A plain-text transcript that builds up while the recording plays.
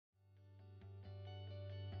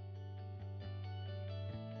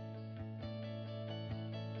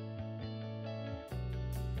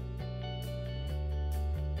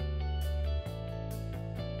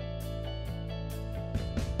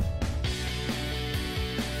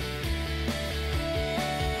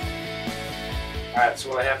Alright, so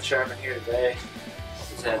what I have to sharpen here today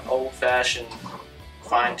is an old-fashioned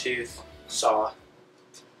fine tooth saw,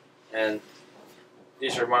 and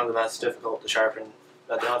these are one of the most difficult to sharpen,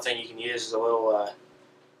 but the only thing you can use is a little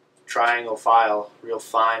triangle file, real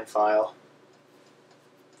fine file,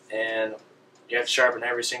 and you have to sharpen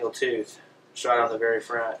every single tooth, just right on the very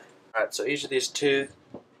front. Alright, so each of these teeth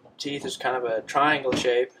is kind of a triangle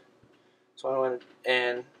shape,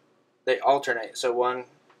 and they alternate, so one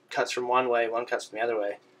cuts from one way, one cuts from the other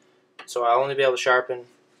way. So I'll only be able to sharpen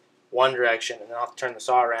one direction, and then I'll have to turn the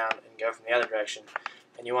saw around and go from the other direction.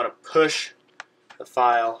 And you want to push the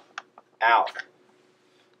file out,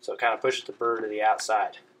 so it kind of pushes the burr to the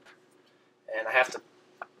outside. And I have to,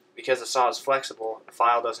 because the saw is flexible, the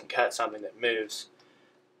file doesn't cut something that moves.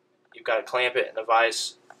 You've got to clamp it in a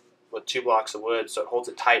vise with 2 blocks of wood, so it holds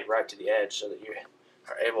it tight right to the edge, so that you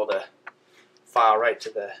are able to file right to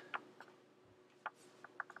the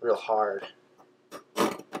real hard.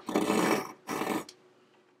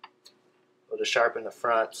 We'll just sharpen the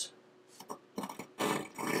fronts.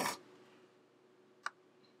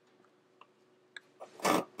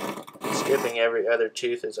 Skipping every other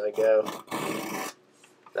tooth as I go.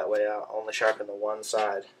 That way I'll only sharpen the one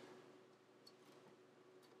side.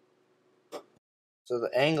 So the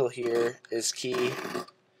angle here is key.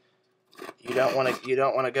 You don't want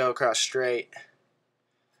to go across straight.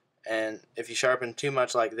 And if you sharpen too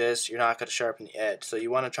much like this, you're not going to sharpen the edge. So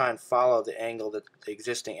you want to try and follow the angle, the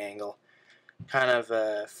existing angle, kind of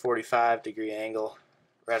a 45-degree angle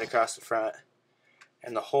right across the front.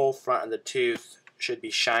 And the whole front of the tooth should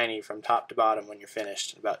be shiny from top to bottom when you're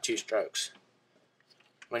finished, in about 2 strokes.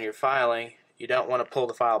 When you're filing, you don't want to pull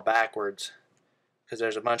the file backwards, because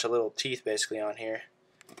there's a bunch of little teeth basically on here,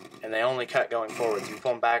 and they only cut going forwards. If you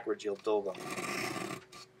pull them backwards, you'll dull them.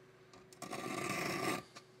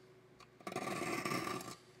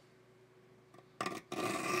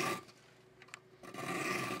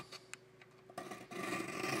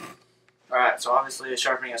 Alright, so obviously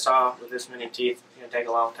sharpening a saw with this many teeth is going to take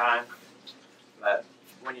a long time, but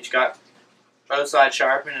when you've got both sides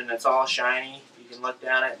sharpened and it's all shiny, you can look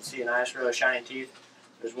down it and see a nice row of shiny teeth.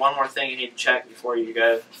 There's one more thing you need to check before you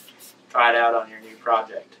go try it out on your new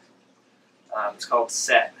project. It's called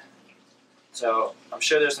set. So I'm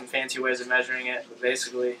sure there's some fancy ways of measuring it, but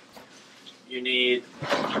basically you need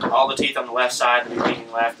all the teeth on the left side to be leaning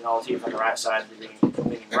left and all the teeth on the right side to be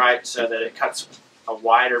leaning right, so that it cuts a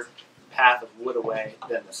wider path of wood away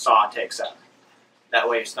than the saw takes up. That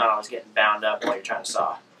way it's not always getting bound up while you're trying to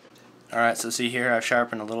saw. Alright, so see here I've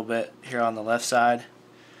sharpened a little bit here on the left side.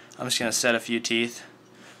 I'm just going to set a few teeth.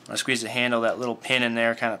 When I squeeze the handle, that little pin in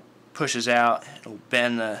there kind of pushes out. It'll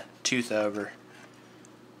bend the tooth over.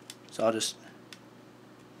 So I'll just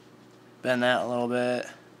bend that a little bit.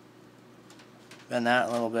 Bend that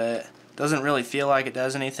a little bit. Doesn't really feel like it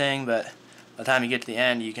does anything, but by the time you get to the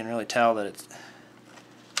end, you can really tell that it's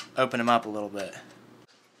open them up a little bit.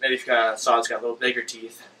 Maybe if you've got a saw that's got a little bigger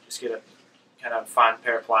teeth, just get a kind of fine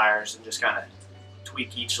pair of pliers and just kind of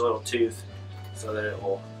tweak each little tooth so that it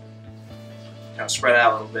will kind of spread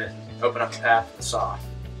out a little bit and open up the path of the saw.